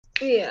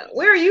Yeah.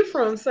 Where are you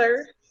from,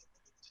 sir?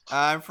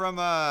 I'm from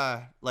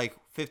like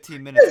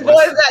 15 minutes This boy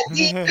west.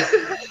 is that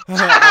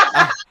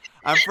deep.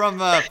 I'm from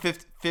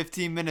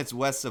 15 minutes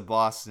west of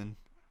Boston.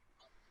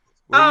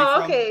 Where are you Oh,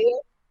 from?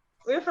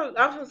 okay.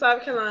 I'm from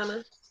South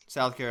Carolina.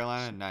 South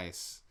Carolina.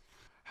 Nice.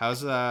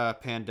 How's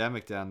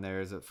pandemic down there?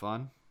 Is it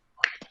fun?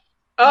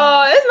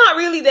 It's not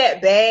really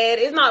that bad.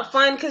 It's not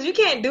fun because you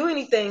can't do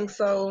anything.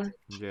 So,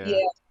 Yeah. yeah.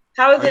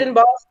 How is Are it you, in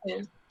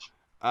Boston?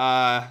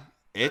 uh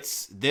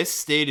it's this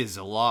state is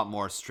a lot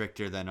more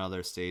stricter than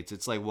other states.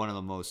 It's like one of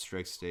the most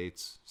strict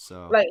states.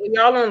 So Like,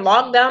 y'all on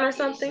lockdown or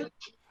something?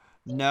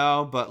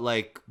 no, but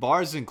like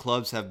bars and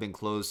clubs have been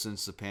closed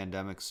since the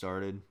pandemic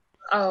started.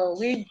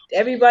 Oh,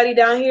 everybody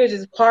down here is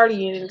just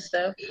partying and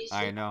stuff.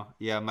 I know.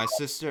 Yeah, my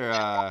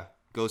sister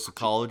goes to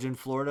college in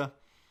Florida,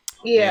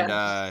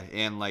 Yeah,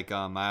 and like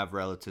I have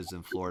relatives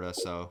in Florida,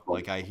 so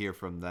like I hear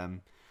from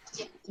them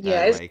yeah.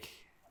 that It's like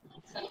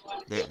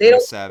they they're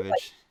don't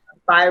savage.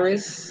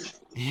 virus.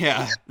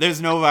 Yeah,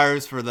 there's no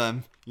virus for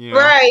them, you know.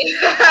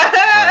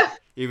 Right. But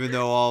even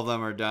though all of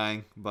them are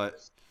dying, but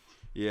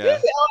You yeah,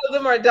 say all of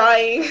them are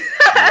dying.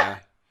 yeah.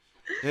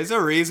 There's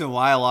a reason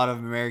why a lot of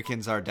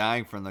Americans are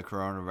dying from the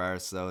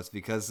coronavirus, though. It's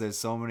because there's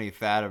so many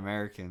fat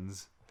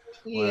Americans,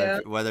 Yeah.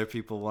 whether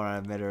people want to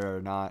admit it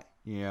or not,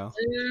 you know.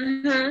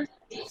 Hmm.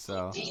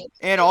 So,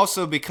 and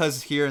also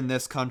because here in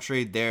this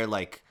country, they're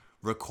like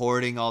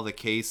recording all the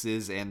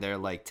cases and they're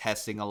like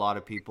testing a lot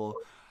of people.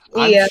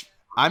 I'm Yeah. sh-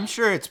 I'm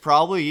sure it's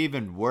probably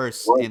even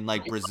worse in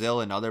like Brazil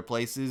and other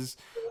places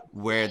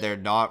where they're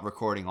not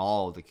recording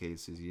all of the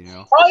cases, you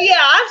know. Oh yeah,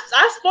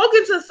 I've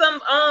spoken to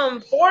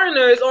some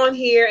foreigners on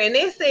here, and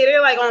they say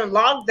they're like on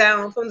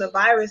lockdown from the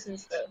virus and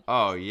stuff.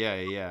 Oh, yeah,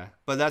 yeah.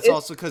 But that's It's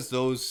also cuz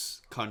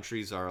those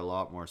countries are a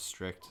lot more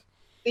strict.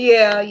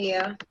 yeah,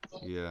 yeah.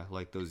 Yeah,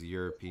 like those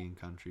European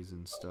countries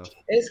and stuff.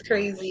 It's But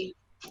crazy.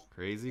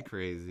 crazy,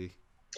 crazy.